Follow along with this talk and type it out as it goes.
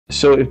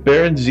So if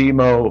Baron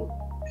Zemo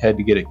had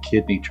to get a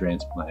kidney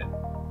transplant,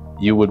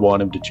 you would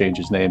want him to change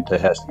his name to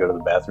has to go to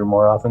the bathroom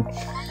more often?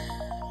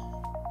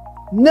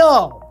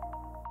 No.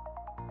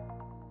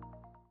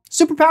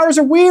 Superpowers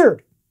are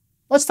weird.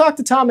 Let's talk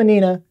to Tom and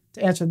Nina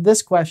to answer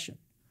this question.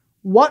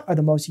 What are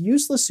the most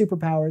useless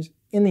superpowers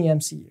in the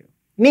MCU?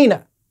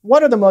 Nina,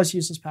 what are the most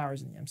useless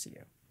powers in the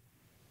MCU?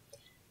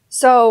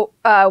 So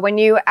when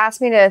you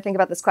asked me to think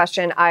about this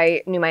question,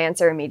 I knew my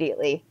answer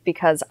immediately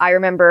because I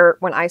remember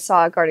when I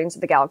saw Guardians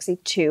of the Galaxy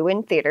 2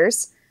 in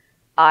theaters,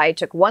 I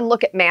took one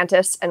look at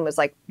Mantis and was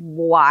like,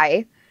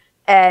 why?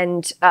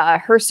 And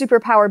her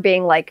superpower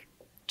being like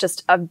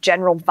just a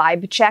general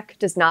vibe check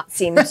does not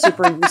seem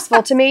super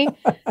useful to me.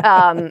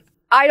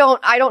 I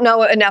don't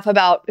know enough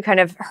about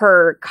kind of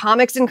her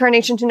comics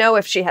incarnation to know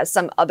if she has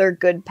some other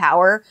good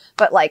power,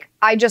 but like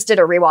I just did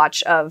a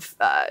rewatch of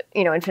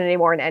Infinity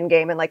War and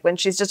Endgame, and like when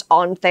she's just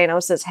on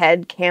Thanos'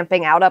 head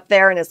camping out up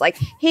there and is like,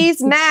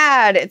 he's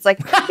mad. It's like,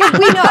 yeah,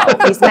 we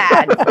know he's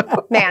mad,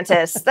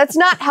 Mantis. That's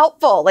not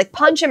helpful. Like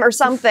punch him or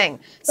something.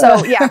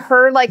 So yeah,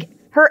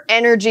 her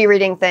energy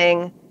reading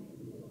thing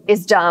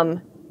is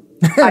dumb.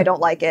 I don't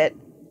like it.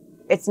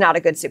 It's not a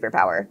good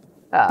superpower.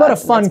 But a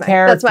fun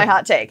character. That's my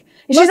hot take.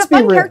 She's a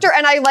fun character,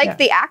 and I like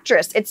the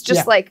actress. It's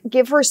just like,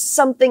 give her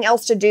something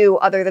else to do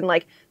other than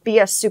like be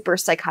a super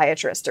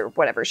psychiatrist or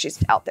whatever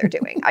she's out there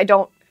doing. I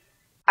don't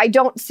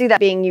see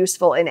that being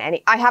useful in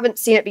any. I haven't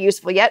seen it be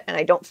useful yet, and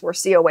I don't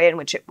foresee a way in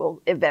which it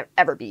will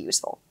ever be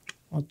useful.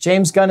 Well,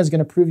 James Gunn is going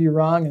to prove you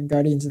wrong in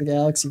Guardians of the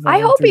Galaxy. I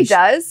hope he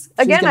does.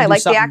 Again, I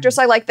like the actress.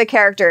 I like the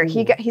character.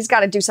 He's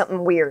got to do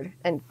something weird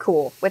and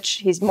cool, which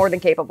he's more than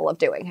capable of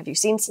doing. Have you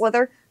seen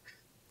Slither?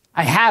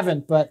 I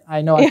haven't, but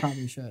I know I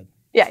probably should.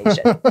 Yeah, you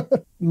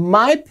should.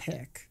 My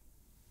pick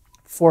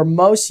for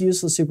most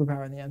useless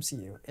superpower in the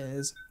MCU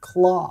is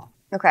Claw.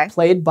 Okay.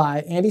 Played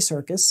by Andy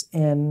Serkis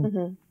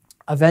in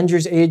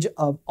Avengers Age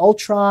of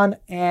Ultron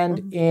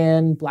and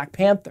in Black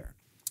Panther.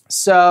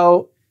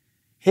 So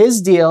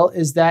his deal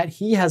is that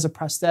he has a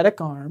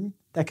prosthetic arm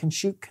that can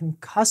shoot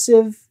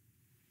concussive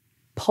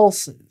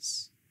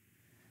pulses.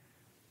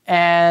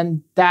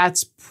 And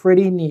that's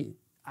pretty neat,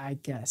 I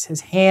guess.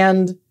 His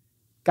hand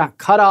got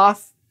cut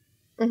off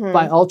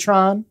by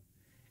Ultron,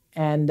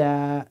 and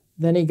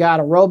then he got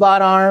a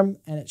robot arm,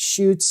 and it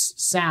shoots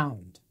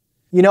sound.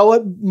 You know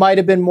what might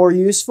have been more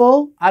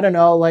useful? I don't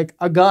know, like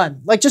a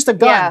gun. Like just a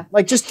gun. Yeah.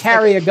 Like just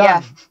carry a gun.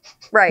 Yeah.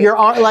 Right. Your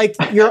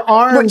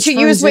arm to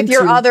use with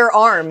your other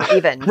arm,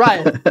 even.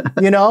 Right.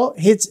 You know,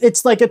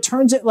 it's like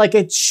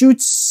it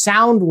shoots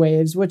sound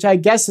waves, which I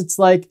guess it's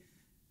like,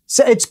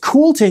 so it's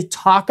cool to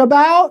talk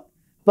about.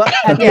 But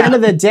at the end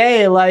of the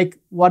day, like,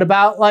 what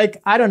about,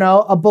 like, I don't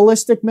know, a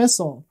ballistic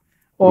missile?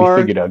 Or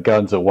we figured out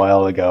guns a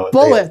while ago. And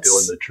bullets.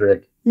 Doing the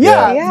trick.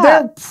 Yeah,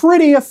 they're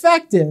pretty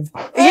effective.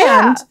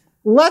 Yeah. And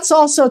let's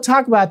also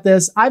talk about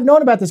this. I've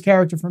known about this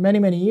character for many,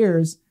 many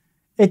years.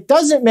 It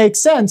doesn't make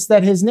sense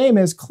that his name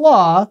is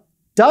Claw,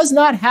 does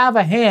not have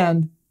a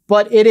hand,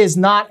 but it is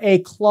not a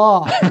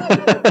claw.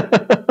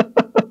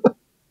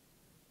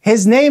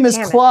 His name is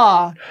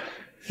Claw.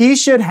 He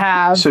should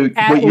have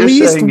at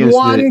least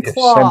one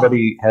claw. If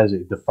somebody has a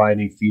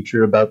defining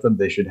feature about them,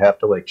 they should have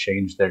to like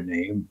change their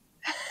name.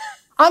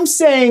 I'm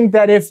saying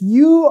that if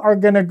you are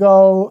going to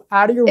go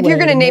out of your way... If you're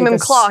going to name him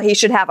Claw, he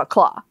should have a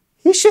claw.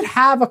 He should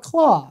have a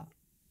claw.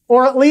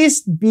 Or at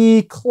least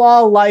be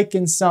claw-like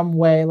in some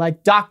way,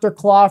 like Dr.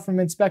 Claw from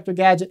Inspector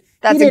Gadget.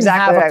 That's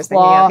exactly what I was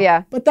thinking of,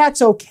 yeah. But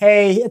that's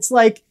okay. It's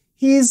like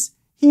he's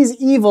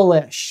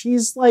evil-ish.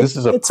 He's like... This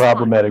is a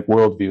problematic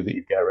worldview that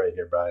you've got right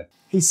here, Brian.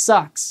 He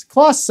sucks.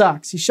 Claw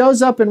sucks. He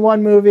shows up in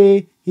one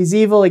movie, he's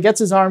evil, he gets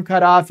his arm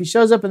cut off. He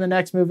shows up in the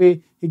next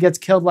movie, he gets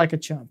killed like a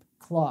chump.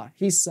 Claw.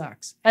 He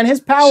sucks. And his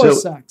power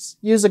sucks.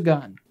 Use a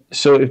gun.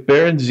 So if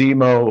Baron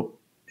Zemo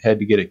had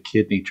to get a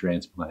kidney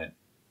transplant,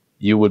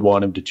 you would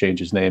want him to change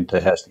his name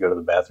to has to go to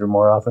the bathroom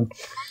more often?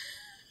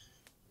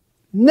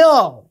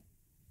 No.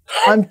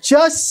 I'm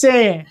just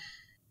saying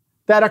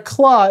that a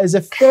claw is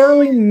a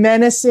fairly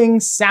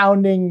menacing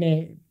sounding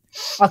name.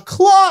 A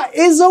claw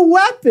is a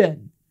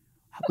weapon.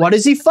 What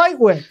does he fight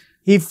with?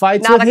 He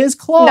fights with his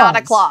claws. Not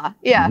a claw.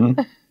 Yeah.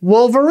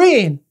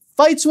 Wolverine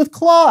fights with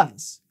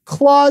claws.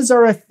 Claws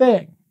are a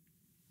thing.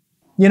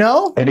 You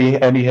know? And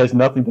he has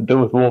nothing to do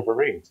with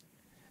Wolverine.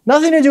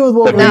 Nothing to do with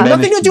Wolverine.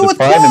 Nothing to do with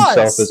claws. Define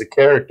himself as a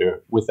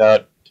character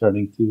without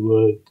turning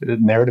to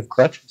narrative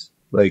crutches,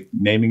 like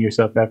naming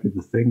yourself after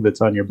the thing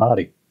that's on your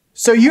body.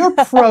 So you're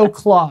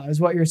pro-Claw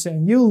is what you're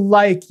saying. You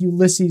like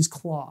Ulysses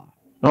Claw.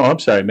 Oh, I'm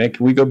sorry, man.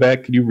 Can we go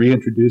back? Could you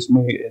reintroduce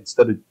me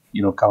instead of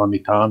calling me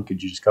Tom?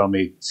 Could you just call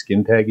me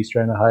Skin Tag? He's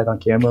trying to hide on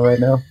camera right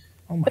now.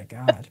 Oh my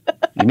God!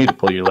 You need to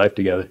pull your life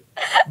together.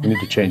 You need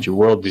to change your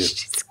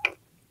worldview.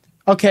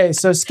 Okay,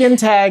 so Skin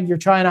Tag, you're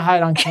trying to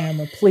hide on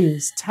camera.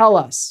 Please tell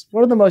us,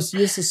 what are the most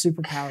useless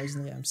superpowers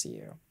in the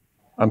MCU?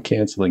 I'm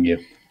canceling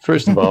you.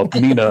 First of all,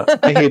 Nina,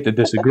 I hate to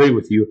disagree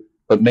with you,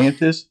 but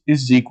Mantis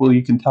is Zequel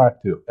you can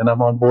talk to, and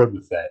I'm on board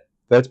with that.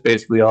 That's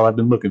basically all I've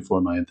been looking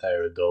for my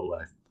entire adult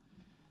life.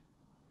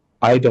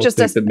 I don't think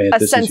that Mantis is useless.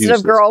 Just a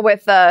sensitive girl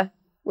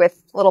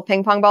with little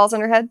ping pong balls on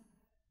her head?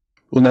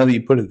 Well, now that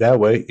you put it that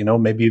way,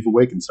 maybe you've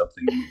awakened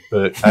something in me,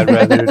 but I'd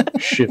rather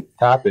shift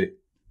topic.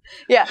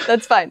 Yeah,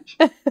 that's fine.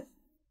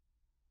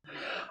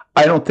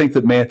 I don't think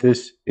that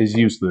Mantis is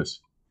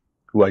useless.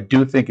 Who I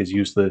do think is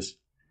useless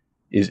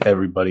is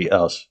everybody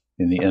else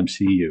in the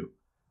MCU.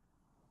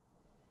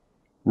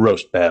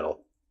 Roast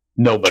battle.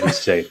 Nobody's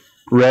safe.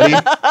 Ready?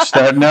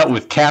 Starting out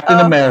with Captain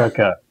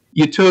America.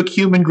 You took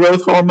human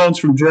growth hormones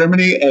from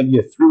Germany and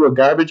you threw a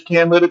garbage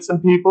can lid at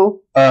some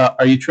people?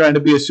 Are you trying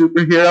to be a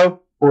superhero?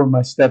 Or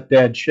my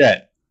stepdad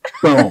Chet?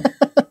 Boom.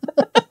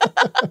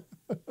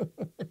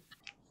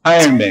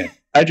 Iron Man.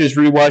 I just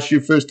rewatched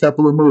your first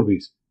couple of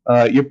movies.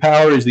 Your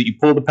power is that you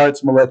pulled apart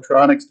some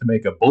electronics to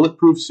make a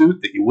bulletproof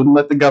suit that you wouldn't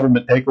let the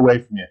government take away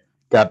from you.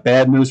 Got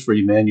bad news for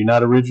you, man. You're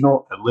not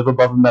original and live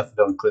above a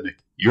methadone clinic.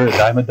 You're a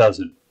dime a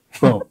dozen.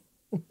 Boom.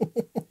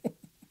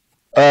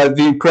 The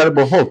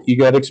Incredible Hulk. You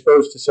got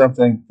exposed to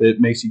something that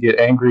makes you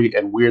get angry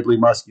and weirdly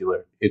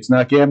muscular. It's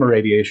not gamma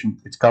radiation.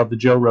 It's called the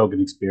Joe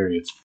Rogan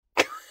experience.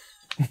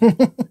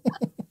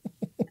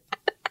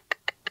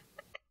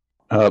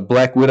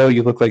 Black Widow,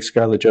 you look like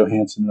Scarlett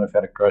Johansson, and I've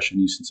had a crush on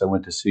you since I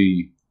went to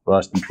see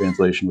Lost in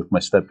Translation with my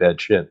stepdad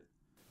Chip.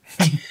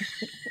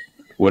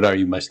 What are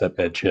you, my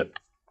stepdad Chip?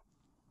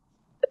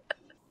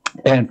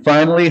 And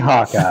finally,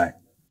 Hawkeye.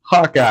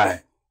 Hawkeye,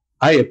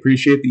 I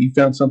appreciate that you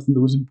found something that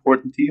was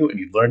important to you and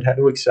you learned how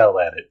to excel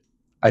at it.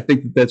 I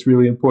think that that's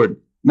really important.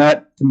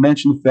 Not to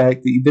mention the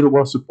fact that you did it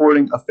while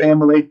supporting a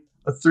family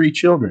of 3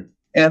 children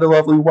and a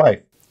lovely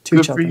wife.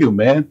 Good for you,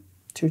 man.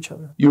 2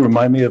 children. You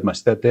remind me of my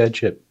stepdad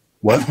Chip.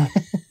 What?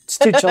 It's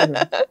 2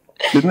 children.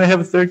 Didn't they have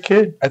a 3rd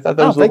kid? I thought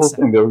that was the whole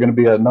thing. They were going to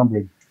be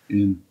outnumbered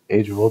in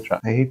Age of Ultron.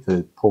 I hate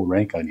to pull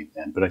rank on you,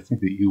 man, but I think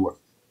that you were.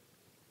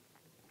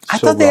 I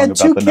thought they had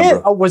 2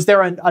 kids. Oh, was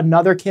there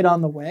another kid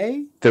on the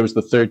way? There was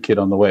the 3rd kid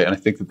on the way, and I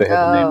think that they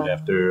had to name it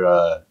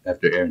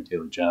after Aaron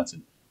Taylor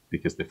Johnson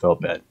because they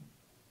felt bad.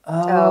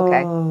 Oh,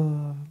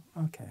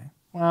 okay. Okay.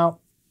 Well,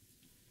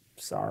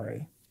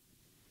 sorry.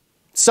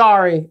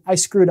 Sorry, I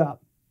screwed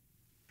up.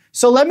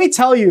 So let me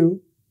tell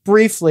you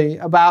briefly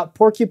about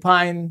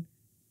Porcupine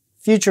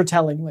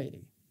Future-Telling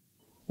Lady.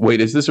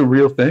 Wait, is this a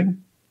real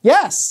thing?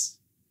 Yes.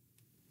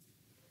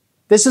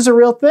 This is a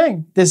real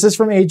thing. This is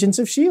from Agents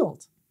of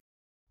S.H.I.E.L.D.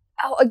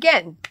 Oh,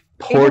 again.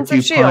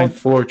 Porcupine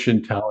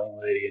Fortune-Telling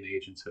Lady and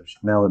Agents of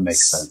S.H.I.E.L.D. Now it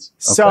makes sense.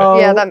 Okay. So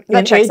yeah,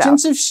 that checks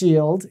Agents out. of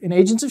S.H.I.E.L.D., in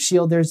Agents of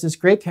S.H.I.E.L.D., there's this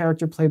great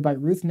character played by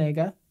Ruth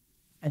Negga,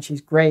 and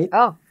she's great.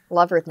 Oh,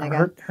 love Ruth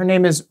Negga. Her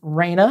name is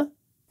Raina,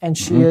 and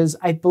she is,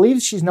 I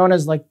believe she's known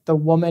as like the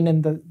woman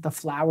in the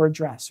flower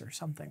dress or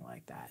something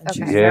like that. And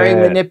she's very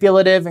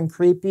manipulative and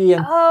creepy,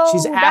 and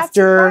she's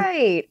after, that's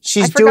right.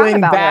 she's doing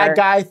bad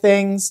guy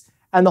things.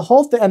 And the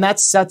whole thing, and that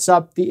sets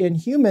up the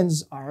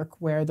Inhumans arc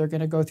where they're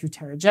going to go through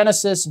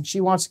Terrigenesis, and she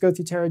wants to go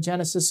through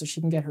Terrigenesis so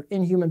she can get her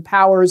inhuman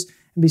powers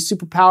and be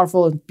super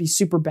powerful and be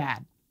super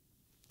bad.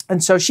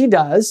 And so she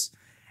does,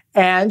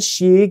 and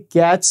she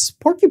gets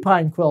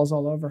porcupine quills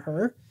all over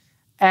her,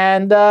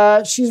 and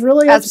she's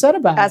really upset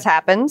about it. As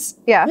happens,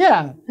 yeah.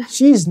 Yeah,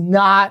 she's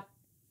not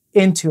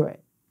into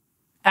it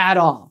at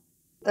all.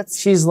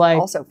 She's like,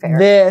 also fair.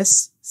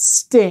 This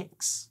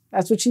stinks.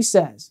 That's what she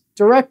says.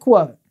 Direct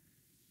quote.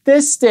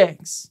 This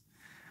stinks.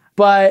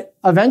 But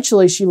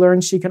eventually she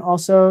learns she can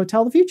also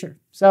tell the future.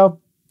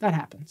 So that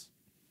happens.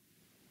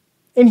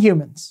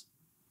 Inhumans.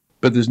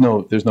 But there's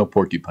no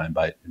porcupine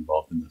bite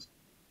involved in this.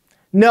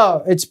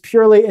 No, it's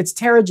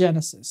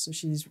Terrigenesis. So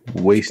she's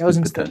goes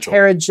into potential.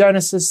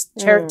 Terrigenesis,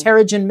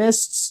 Terrigen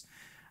mists,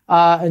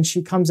 and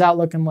she comes out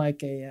looking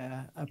like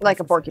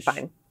a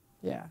porcupine.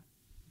 Yeah.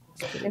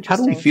 How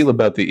do we feel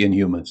about the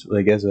Inhumans?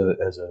 Like as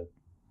a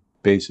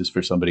basis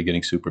for somebody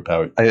getting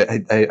superpowers.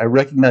 I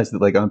recognize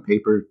that like on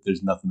paper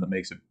there's nothing that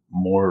makes it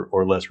more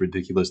or less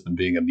ridiculous than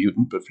being a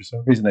mutant, but for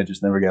some reason I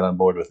just never got on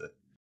board with it.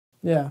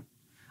 Yeah.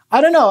 I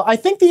don't know. I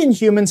think the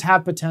Inhumans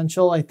have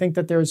potential. I think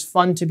that there's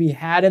fun to be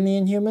had in the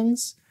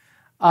Inhumans.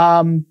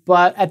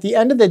 But at the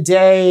end of the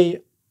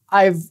day,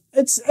 I've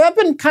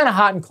been kind of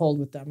hot and cold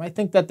with them. I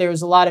think that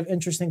there's a lot of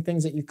interesting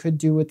things that you could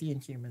do with the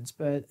Inhumans,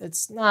 but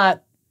it's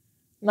not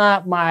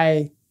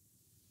my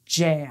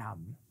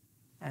jam,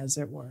 as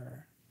it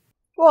were.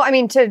 Well, I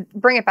mean, to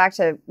bring it back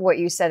to what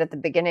you said at the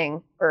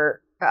beginning,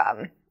 or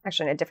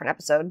actually in a different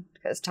episode,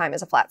 because time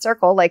is a flat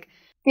circle, like,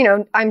 you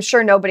know, I'm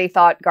sure nobody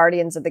thought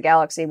Guardians of the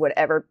Galaxy would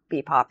ever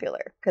be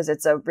popular, because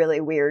it's a really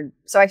weird...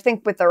 So I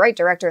think with the right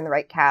director and the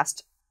right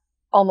cast,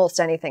 almost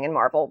anything in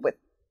Marvel, with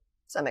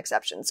some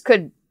exceptions,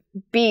 could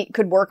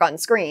work on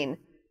screen.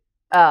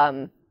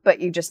 But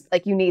you just,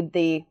 like, you need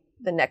the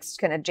next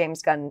kind of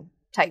James Gunn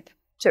type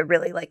to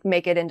really, like,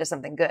 make it into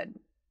something good.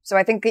 So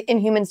I think the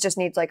Inhumans just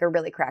needs like a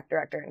really cracked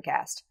director and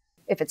cast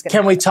if it's going to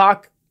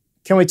happen.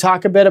 Can we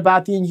talk a bit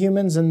about the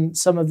Inhumans and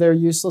some of their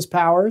useless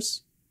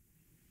powers?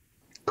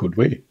 Could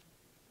we?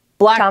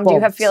 Black Tom, bolts. do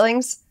you have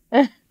feelings?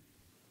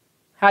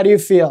 How do you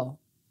feel?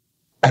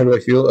 How do I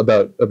feel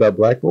about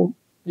Black Bolt?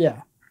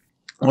 Yeah.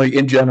 Like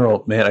in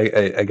general, man,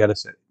 I gotta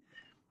say,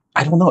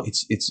 I don't know.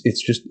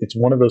 It's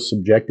one of those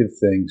subjective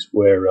things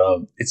where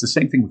it's the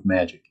same thing with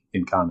magic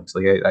in comics.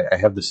 Like I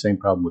have the same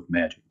problem with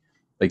magic.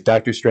 Like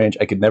Doctor Strange,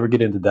 I could never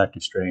get into Doctor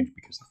Strange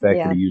because the fact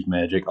Yeah. that he used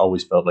magic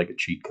always felt like a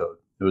cheat code.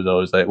 It was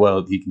always like,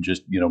 well, he can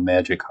just,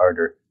 magic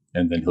harder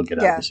and then he'll get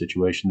out of the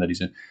situation that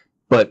he's in.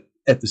 But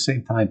at the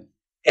same time,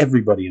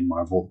 everybody in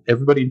Marvel,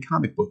 everybody in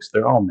comic books,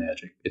 they're all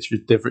magic. It's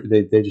just different.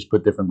 They just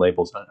put different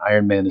labels on.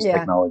 Iron Man is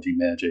technology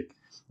magic,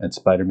 and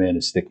Spider-Man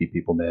is sticky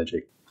people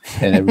magic.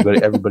 And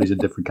everybody's a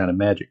different kind of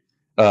magic.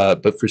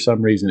 But for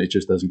some reason, it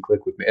just doesn't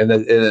click with me. And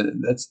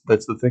that's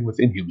the thing with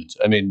Inhumans.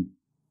 I mean,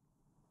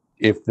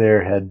 if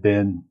there had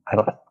been, I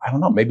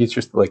don't know, maybe it's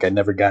just like I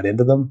never got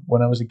into them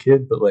when I was a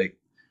kid, but like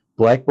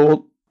Black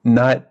Bolt,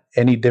 not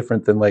any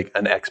different than like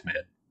an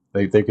X-Man.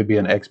 Like there could be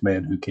an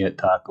X-Man who can't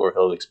talk or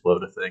he'll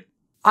explode a thing.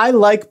 I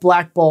like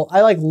Black Bolt.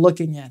 I like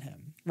looking at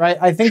him, right?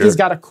 I think he's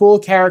got a cool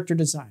character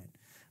design.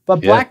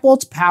 But Black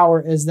Bolt's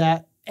power is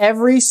that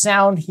every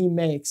sound he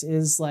makes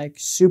is like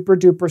super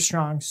duper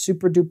strong,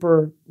 super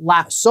duper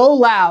loud, so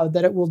loud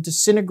that it will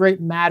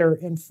disintegrate matter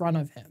in front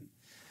of him.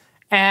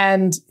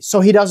 And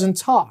so he doesn't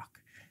talk.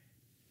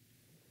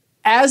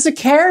 As a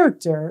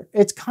character,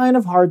 it's kind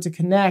of hard to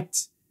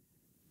connect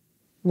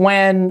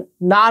when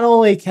not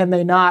only can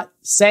they not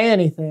say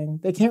anything,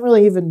 they can't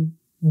really even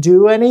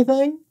do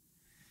anything.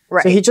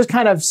 Right. So he just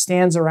kind of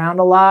stands around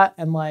a lot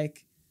and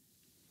like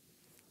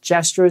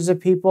gestures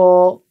at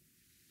people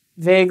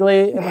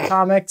vaguely in the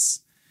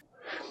comics.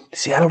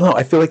 See, I don't know.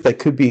 I feel like that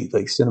could be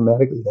like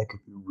cinematically, that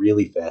could be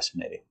really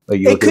fascinating.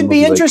 Like it could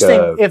be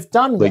interesting if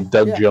done well. Like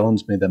Doug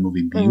Jones made that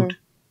movie Butte.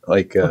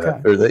 Like,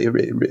 or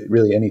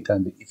really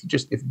anytime. If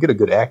you get a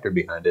good actor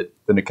behind it,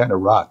 then it kind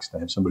of rocks to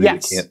have somebody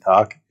that can't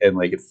talk and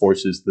like it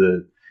forces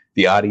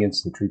the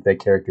audience to treat that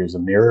character as a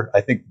mirror.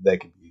 I think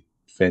that could be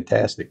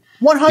fantastic.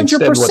 100%.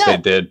 Instead, what they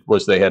did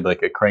was they had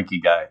like a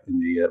cranky guy in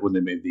the when they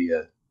made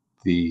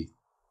the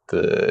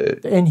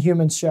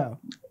Inhumans show.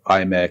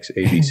 IMAX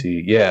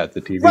ABC,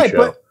 the TV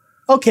show.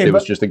 But, it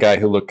was just a guy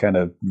who looked kind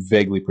of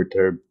vaguely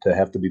perturbed to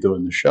have to be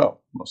doing the show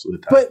most of the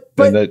time.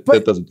 But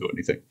that doesn't do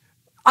anything.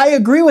 I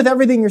agree with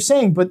everything you're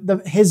saying, but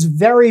his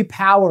very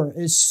power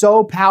is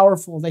so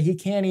powerful that he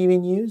can't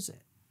even use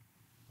it.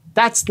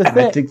 That's the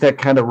thing. I think that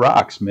kind of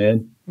rocks,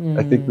 man.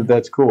 I think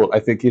that's cool. I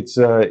think it's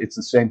the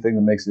same thing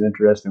that makes it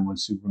interesting when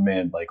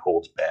Superman like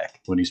holds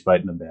back when he's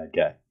fighting a bad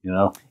guy,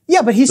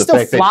 Yeah, but he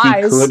still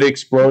flies. That he could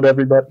explode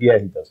everybody. Yeah,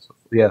 he does.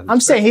 Yeah,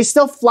 I'm saying he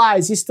still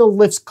flies. He still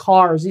lifts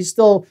cars. He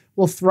still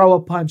will throw a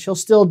punch. He'll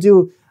still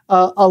do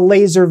a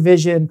laser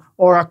vision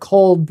or a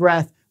cold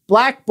breath.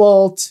 Black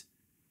Bolt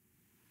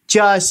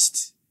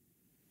just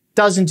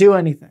doesn't do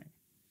anything.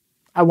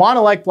 I want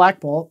to like Black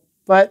Bolt,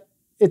 but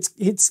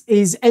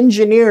he's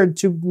engineered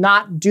to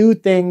not do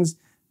things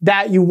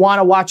that you want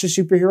to watch a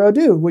superhero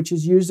do, which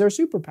is use their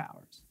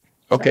superpowers.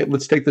 Okay,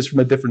 let's take this from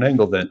a different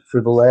angle then. For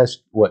the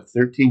last,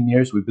 13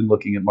 years, we've been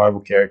looking at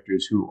Marvel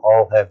characters who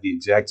all have the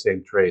exact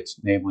same traits,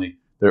 namely,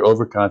 they're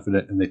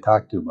overconfident and they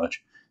talk too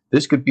much.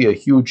 This could be a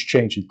huge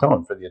change in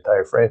tone for the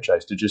entire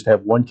franchise to just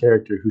have one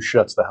character who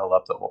shuts the hell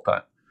up the whole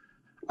time.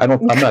 I'm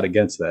not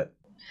against that.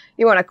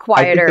 You want a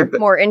quieter,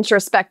 more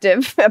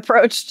introspective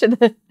approach to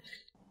the...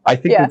 I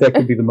think that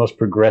could be the most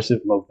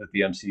progressive move that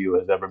the MCU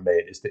has ever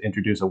made, is to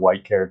introduce a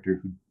white character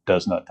who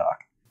does not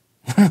talk.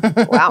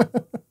 Wow.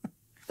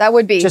 That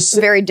would be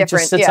very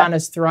different. Just sits on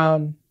his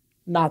throne,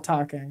 not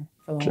talking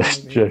for the whole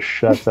movie. Just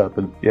shuts up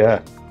and All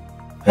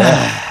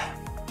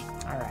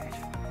right.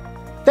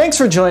 Thanks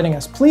for joining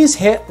us. Please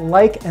hit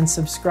like and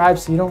subscribe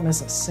so you don't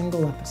miss a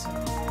single episode.